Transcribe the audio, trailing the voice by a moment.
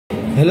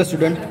Hello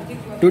student,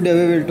 today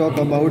we will talk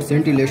about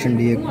scintillation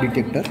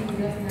detector.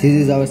 This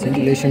is our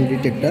scintillation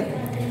detector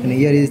and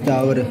here is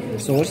our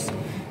source.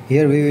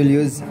 Here we will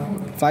use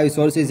 5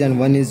 sources and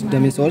one is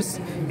dummy source.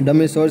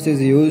 Dummy source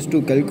is used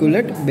to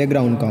calculate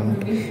background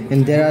count,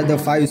 and there are the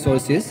 5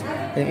 sources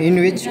in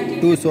which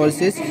 2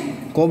 sources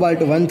cobalt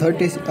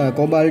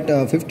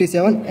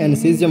 57 and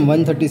cesium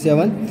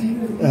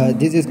 137.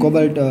 This is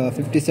cobalt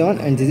 57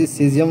 and this is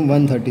cesium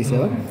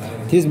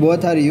 137. These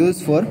both are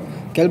used for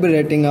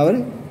calibrating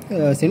our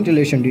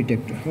scintillation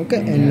detector. Okay,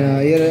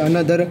 and here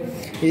another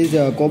is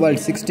cobalt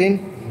 16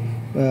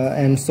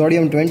 and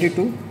sodium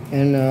 22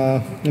 and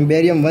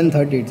barium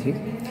 133,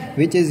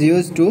 which is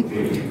used to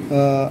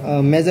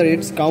measure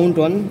its count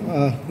on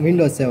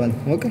Windows 7.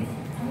 Okay,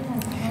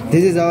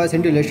 this is our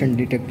scintillation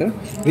detector,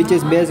 which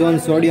is based on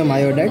sodium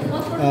iodide,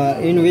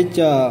 in which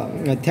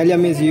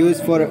thallium is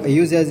used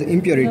as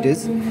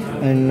impurities,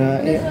 and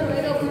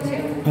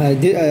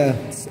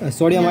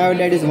sodium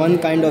iodide is one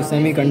kind of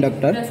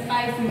semiconductor,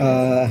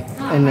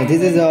 and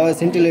this is our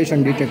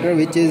scintillation detector,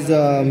 which is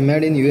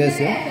made in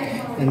USA,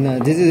 and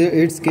this is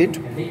its kit,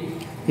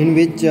 in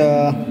which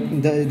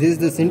this is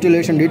the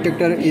scintillation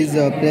detector is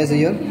placed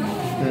here.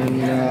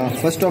 And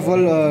first of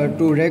all,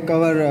 to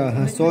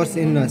recover source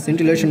in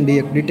scintillation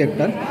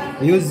detector,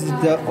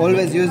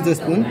 always use the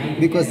spoon,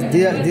 because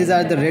these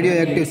are the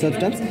radioactive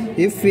substance.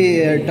 If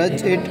we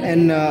touch it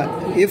and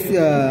if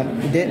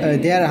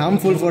they are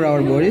harmful for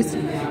our bodies,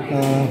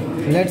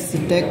 let's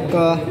take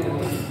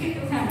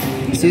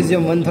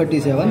cesium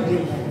 137.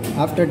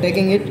 After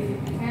taking it,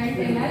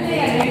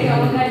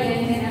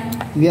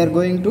 we are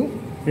going to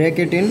rake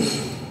it in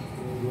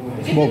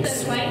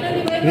box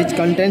which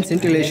contains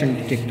scintillation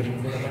detector,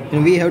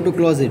 and we have to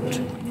close it.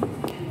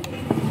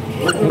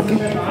 Okay,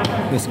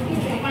 yes.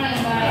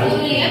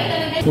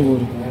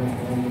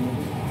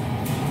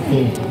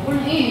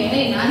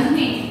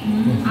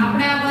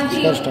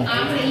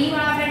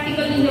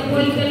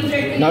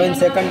 Now in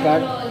second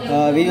part,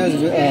 we use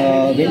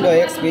Windows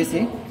X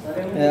PC,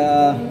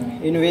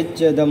 in which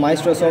the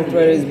Maestro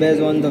software is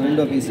based on the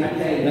Windows PC.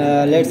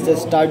 Let's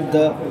just start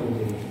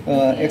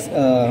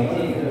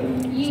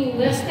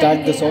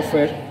the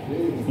software.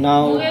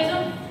 Now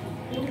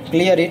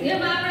clear it.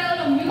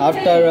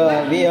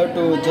 After we have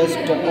to just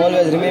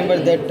always remember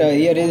that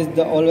here is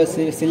the always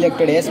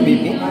selected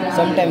SBP.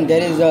 Sometimes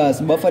there is a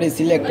buffer is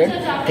selected,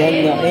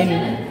 then in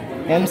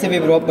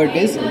MCB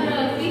properties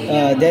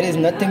there is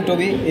nothing to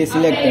be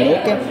selected.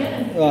 Okay,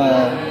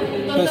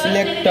 to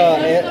select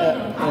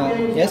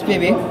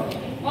SPB,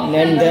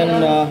 and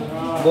then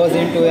goes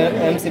into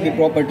MCB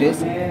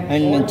properties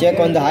and check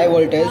on the high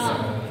voltage.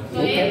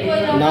 Okay,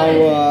 now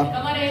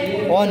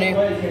on it.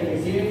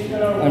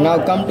 Now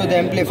come to the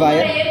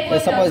amplifier.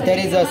 Suppose there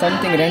is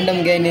something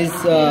random gain is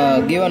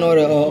given or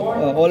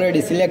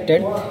already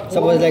selected,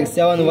 suppose like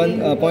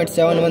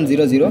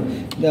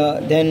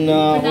 0.7100. Then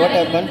what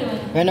happen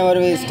whenever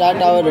we start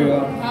our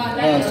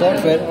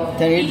software,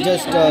 then it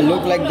just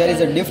look like there is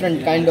a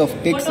different kind of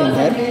peaks in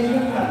there.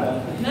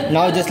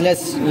 Now just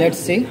let's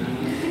see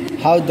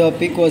how the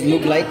peak was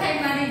look like.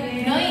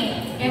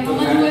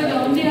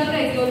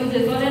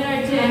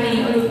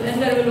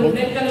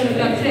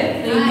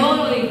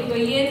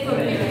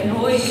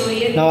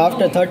 Now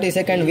after 30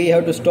 seconds we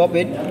have to stop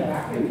it,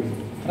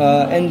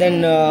 and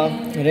then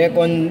rake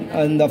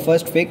on the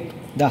first peak,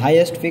 the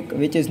highest peak,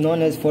 which is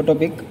known as photo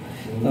peak.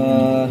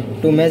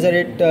 To measure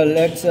it,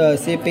 let's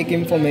see peak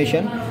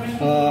information.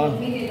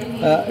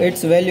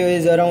 Its value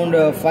is around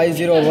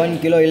 501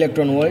 kilo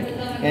electron volt,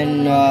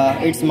 and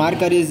its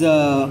marker is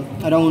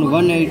around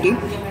 180.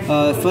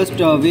 First,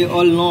 we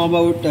all know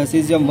about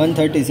cesium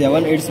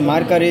 137. Its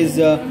marker is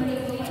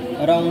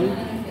around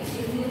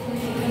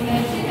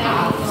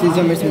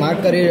cesium. Its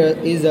marker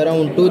is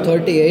around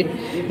 238,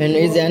 and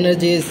its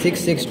energy is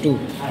 662.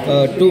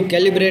 To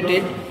calibrate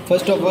it,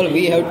 first of all,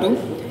 we have to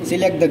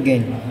select the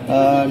gain.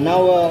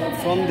 Now,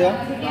 from the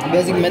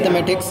basic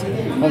mathematics,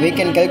 we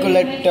can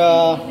calculate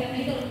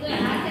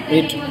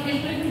it.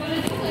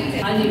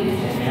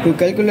 To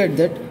calculate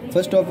that,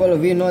 first of all,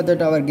 we know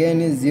that our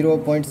gain is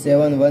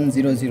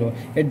 0.7100.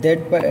 At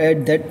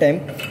that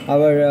time,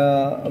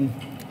 our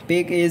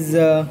peak is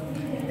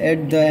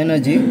at the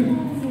energy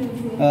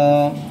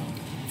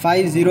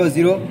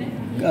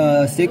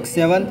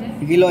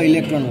 50067 kilo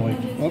electron volt.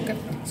 Okay,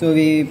 so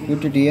we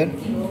put it here,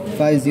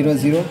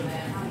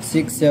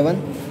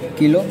 50067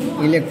 kilo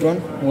electron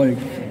volt,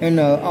 and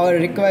our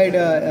required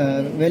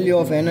value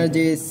of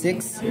energy is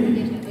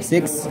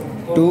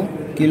 662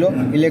 kilo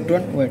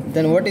electron volt.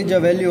 Then what is the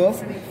value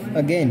of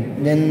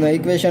gain? Then the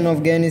equation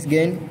of gain is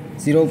gain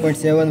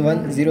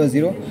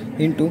 0.7100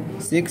 into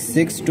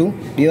 662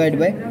 divided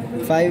by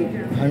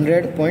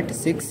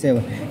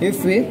 500.67.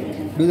 If we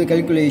do the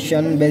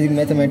calculation, basic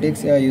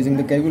mathematics using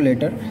the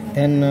calculator,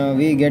 then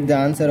we get the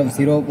answer of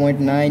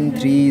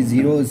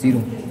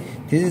 0.9300.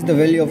 This is the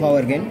value of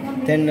our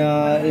gain. Then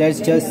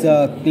let's just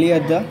clear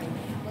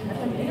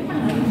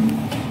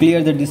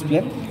the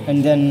display,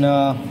 and then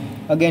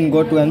again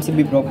go to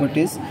MCB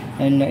properties,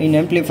 and in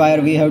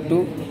amplifier we have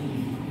to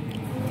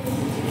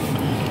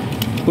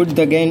put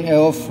the gain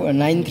of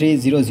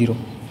 9300,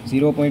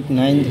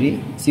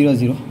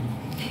 0.9300.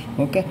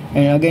 okay,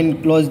 and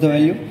again close the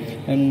value,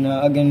 and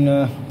again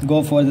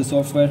go for the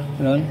software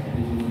run.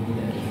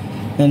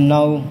 And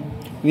now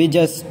we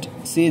just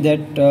see that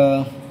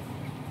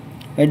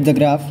at the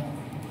graph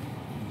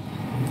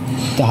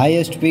the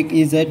highest peak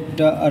is at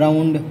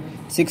around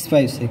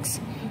 656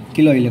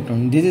 kilo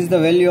electron. This is the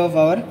value of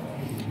our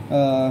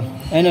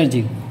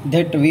energy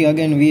that we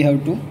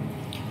have to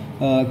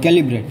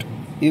calibrate.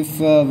 If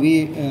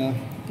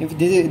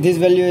this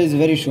value is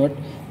very short,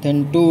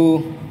 then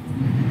to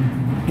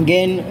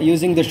gain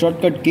using the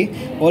shortcut key,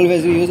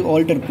 always we use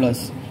alter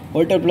plus.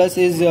 Alter plus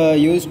is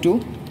used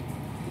to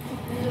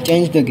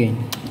change the gain.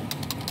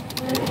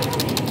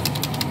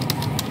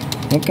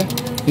 Okay,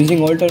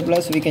 using alter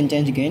plus we can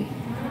change gain.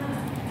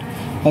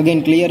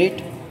 Again clear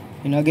it,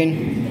 and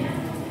again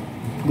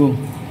go.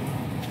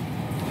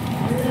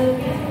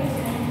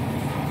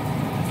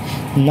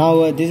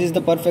 Now this is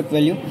the perfect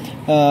value.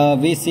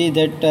 We see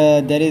that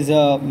there is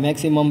a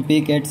maximum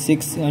peak at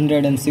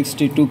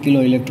 662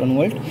 kilo electron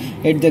volt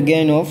at the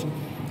gain of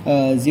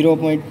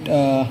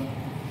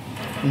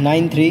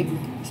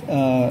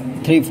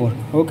 0.9334.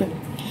 okay,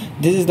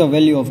 this is the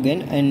value of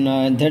gain,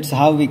 and that's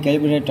how we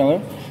calibrate our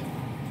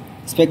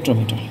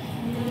spectrometer.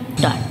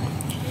 Done.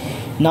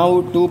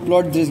 Now to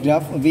plot this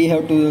graph, we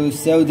have to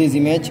save this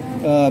image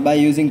by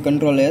using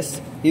Ctrl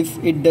S. If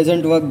it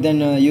doesn't work,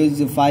 then use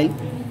the file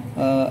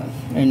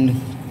and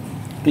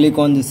click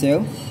on the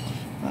save.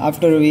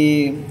 After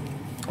we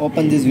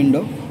open this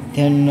window,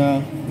 then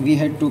we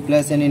had to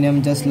place any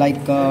name, just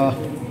like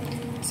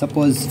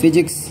suppose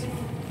physics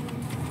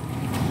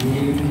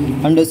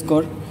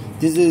underscore.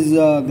 This is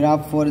a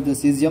graph for the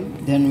cesium.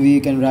 Then we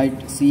can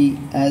write C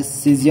as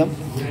cesium,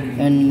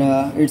 and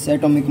its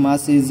atomic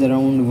mass is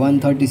around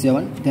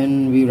 137.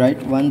 Then we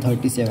write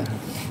 137,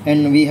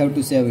 and we have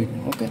to save it.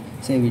 Okay,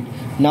 save it.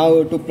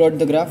 Now to plot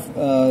the graph,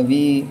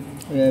 we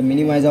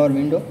minimize our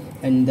window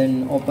and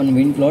then open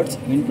WinPlots.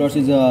 WinPlots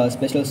is a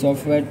special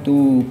software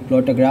to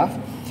plot a graph.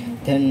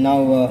 Then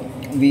now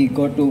we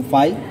go to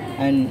File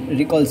and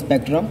Recall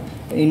Spectrum.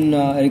 In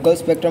Recall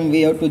Spectrum,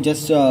 we have to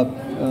just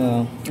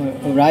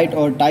write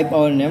or type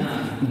our name,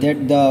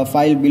 that the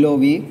file below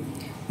we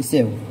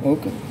save.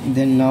 Okay,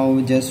 then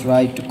now just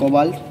write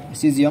cobalt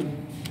cesium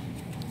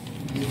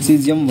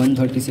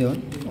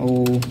 137.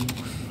 Oh,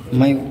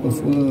 my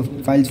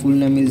file's full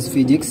name is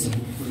physics,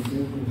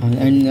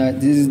 and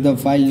this is the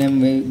file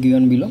name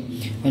given below,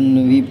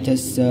 and we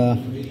just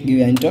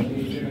give enter,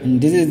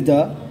 and this is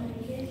the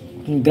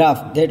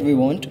graph that we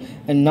want.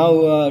 And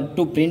now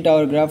to print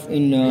our graph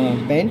in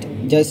Paint,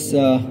 just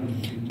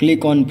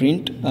click on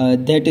print.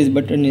 That is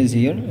button is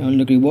here on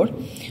the keyboard.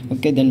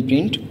 Okay, then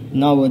print.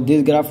 Now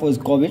this graph was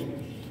copied.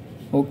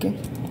 Okay,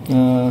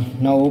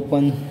 now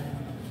open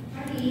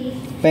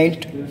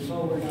Paint.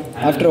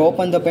 After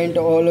open the Paint,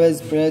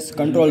 always press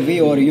Ctrl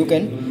V, or you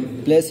can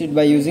place it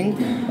by using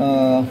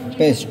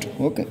paste.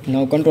 Okay,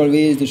 now Ctrl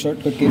V is the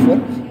shortcut key for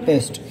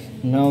paste.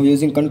 Now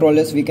using Ctrl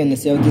S we can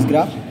save this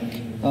graph.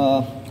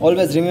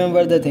 Always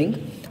remember the thing,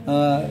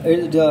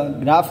 the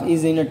graph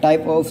is in a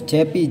type of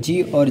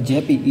JPG or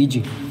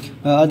JPEG,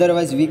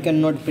 otherwise we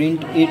cannot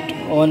print it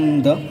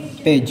on the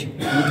page.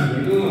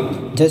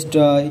 Okay. Just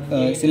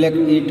select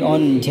it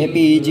on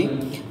JPEG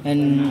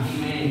and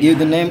give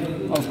the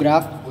name of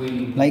graph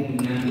like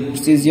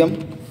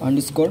cesium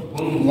underscore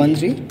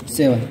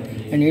 137,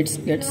 and it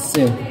gets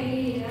saved.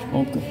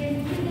 Okay,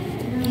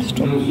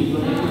 stop.